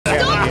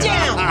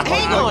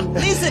on.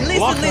 Listen.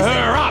 Lock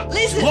her up.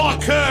 Listen.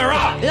 Lock her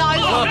up. No,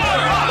 Lock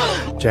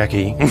her up.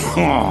 Jackie,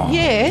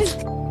 Yes,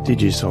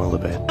 did you soil the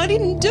bed? I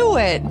didn't do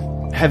it.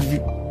 Have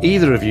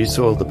either of you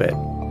soiled the bed?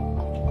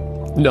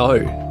 No.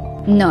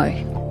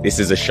 No, This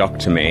is a shock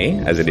to me,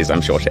 as it is,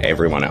 I'm sure, to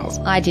everyone else.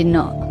 I did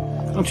not.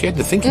 Oh, she had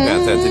to think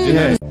about that, did you?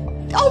 Yeah.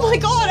 Oh my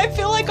God, I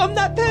feel like I'm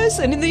that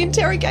person in the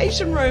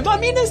interrogation room.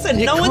 I'm innocent.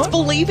 No one's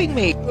believing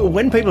me.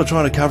 When people are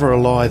trying to cover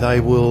a lie, they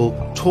will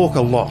talk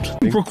a lot.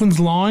 Brooklyn's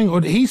lying,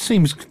 or he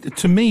seems,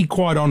 to me,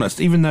 quite honest,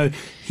 even though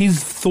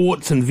his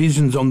thoughts and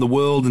visions on the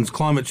world and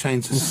climate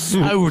change are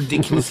so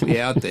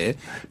ridiculously out there.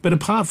 But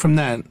apart from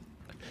that,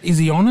 is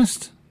he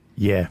honest?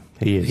 Yeah,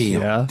 he is.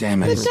 Yeah.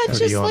 Damn it. But that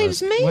just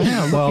leaves me.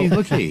 Wow,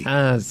 looky.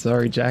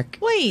 Sorry, Jack.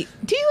 Wait,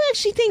 do you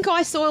actually think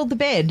I soiled the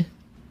bed?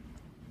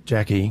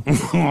 Jackie,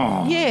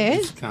 Oh, Yeah.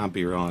 this can't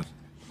be right.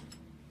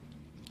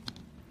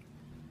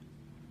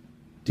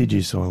 did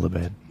you soil the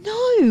bed?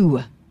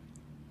 No.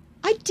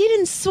 I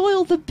didn't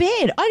soil the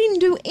bed. I didn't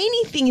do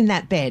anything in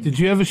that bed. Did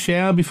you have a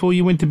shower before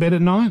you went to bed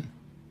at night?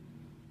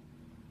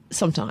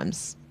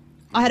 Sometimes.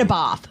 I had a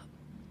bath.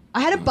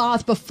 I had a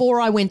bath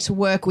before I went to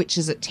work, which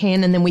is at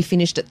 10, and then we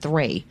finished at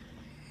 3.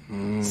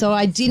 So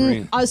I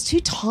didn't... I was too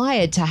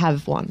tired to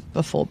have one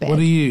before bed. What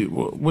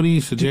are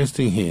you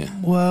suggesting here?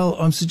 Well,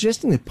 I'm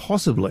suggesting that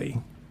possibly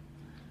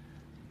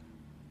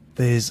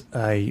there's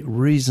a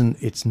reason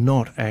it's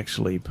not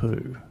actually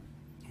poo.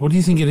 What do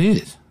you think it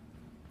is?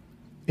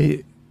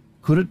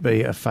 Could it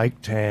be a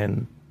fake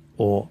tan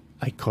or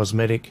a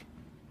cosmetic?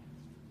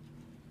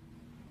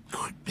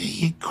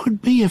 It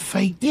could be a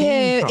fake tan.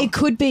 Yeah, it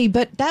could be,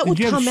 but that would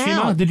come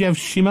out. Did you have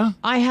shimmer?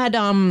 I had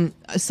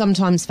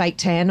sometimes fake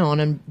tan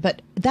on,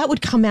 but that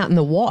would come out in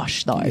the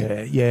wash, though.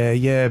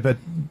 Yeah. But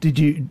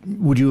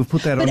would you have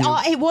put that But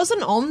on? it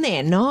wasn't on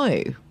there. No,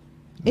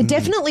 it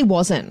definitely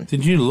wasn't.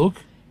 Did you look?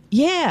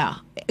 Yeah,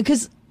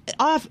 because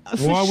Why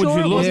would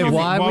you look? Yeah,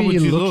 why were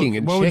you looking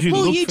and checking?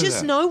 Well, you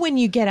just know when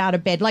you get out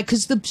of bed, like,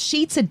 because the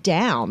sheets are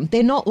down.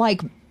 They're not,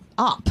 like,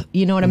 up.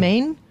 You know what I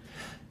mean?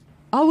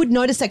 I would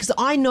notice that because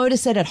I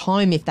notice it at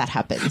home if that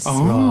happens.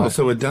 Oh,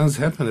 so it does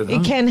happen at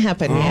home. It can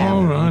happen, yeah.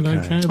 Oh, right,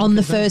 okay. On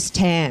the first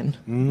tan.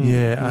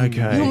 Yeah,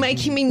 okay. You're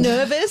making me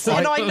nervous,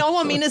 and I know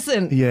I'm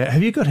innocent. Yeah,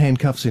 have you got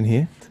handcuffs in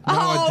here?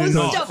 Oh, I do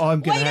not. stop.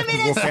 I'm gonna Wait a have to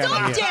minute, walk out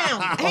stop of here.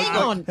 down. Hang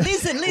on.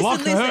 Listen. Lock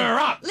her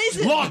up.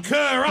 Listen. Lock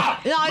her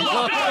up. No,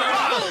 Lock her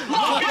up.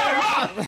 Lock her up.